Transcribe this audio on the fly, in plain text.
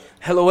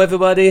Hello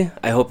everybody,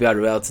 I hope you are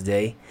well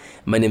today.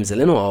 My name is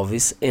Heleno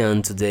Alves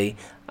and today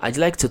I'd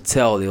like to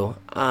tell you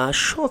a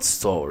short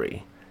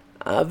story,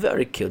 a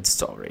very cute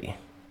story.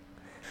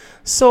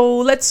 So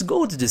let's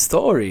go to the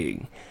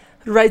story,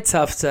 right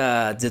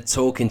after the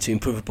Talking to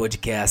Improve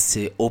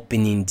podcast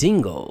opening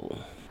jingle.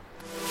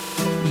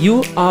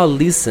 You are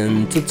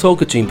listening to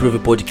Talk to Improve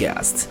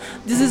podcast.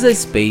 This is a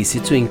space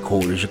to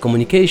encourage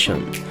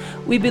communication.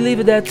 We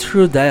believe that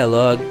through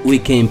dialogue we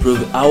can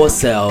improve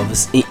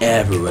ourselves in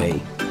every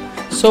way.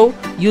 So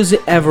use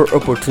every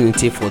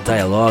opportunity for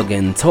dialogue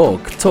and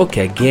talk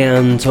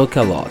again, talk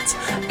a lot.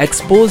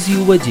 Expose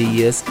your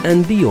ideas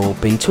and be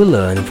open to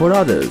learn for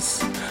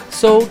others.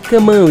 So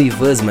come on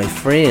with us my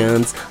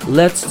friends,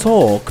 let's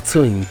talk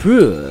to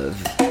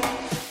improve.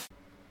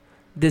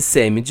 The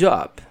same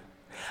job.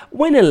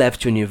 When I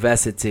left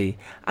university,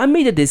 I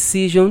made a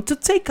decision to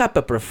take up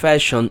a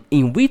profession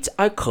in which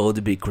I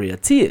could be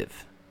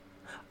creative.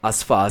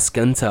 As far as I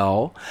can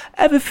tell,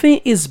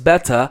 everything is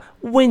better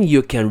when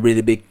you can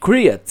really be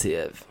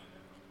creative.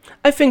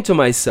 I think to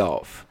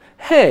myself,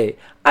 hey,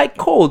 I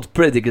could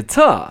play the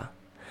guitar,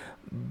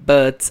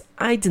 but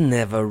I'd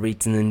never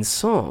written any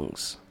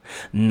songs.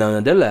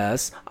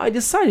 Nonetheless, I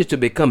decided to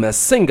become a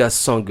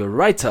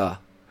singer-songwriter.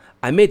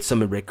 I made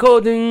some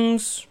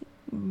recordings,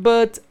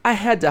 but I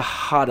had a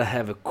hard to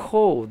have a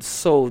cold,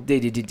 so they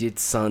didn't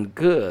sound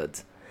good.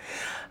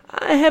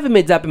 I have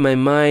made up my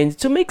mind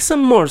to make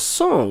some more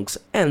songs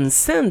and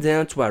send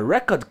them to a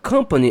record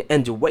company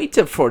and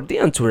waited for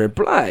them to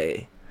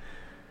reply.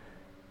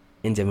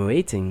 And I'm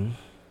waiting.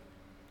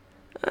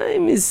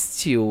 I'm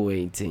still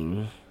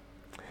waiting.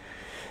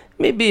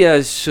 Maybe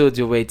I should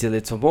wait a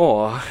little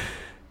more.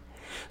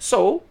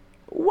 So,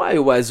 while I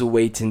was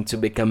waiting to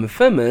become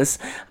famous,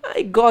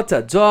 I got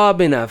a job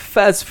in a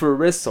fast food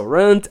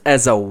restaurant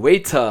as a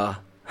waiter.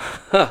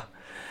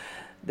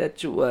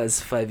 That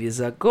was 5 years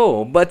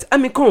ago, but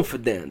I'm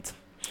confident.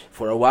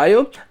 For a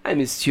while,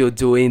 I'm still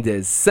doing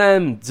the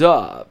same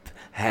job.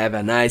 Have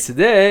a nice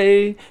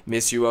day.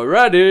 Miss you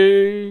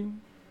already.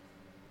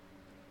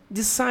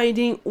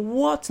 Deciding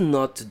what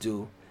not to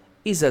do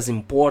is as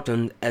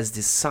important as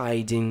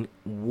deciding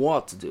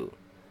what to do.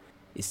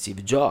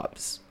 Steve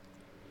Jobs.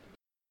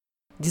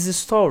 This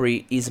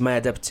story is my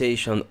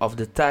adaptation of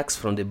the text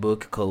from the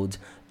book called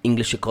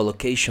English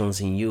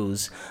Collocations in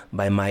Use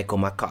by Michael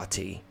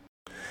McCarthy.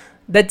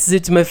 That's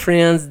it, my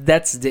friends.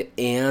 That's the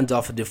end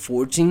of the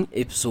 14th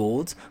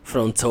episode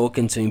from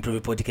Talking to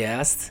Improve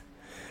podcast.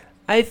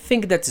 I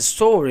think that the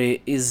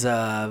story is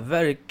a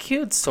very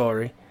cute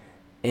story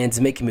and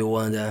make me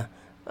wonder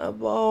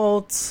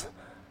about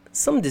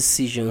some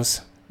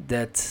decisions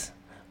that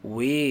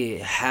we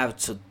have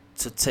to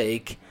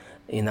take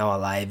in our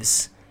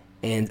lives,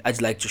 and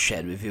I'd like to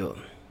share with you.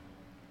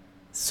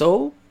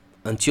 So,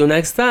 until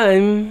next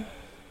time.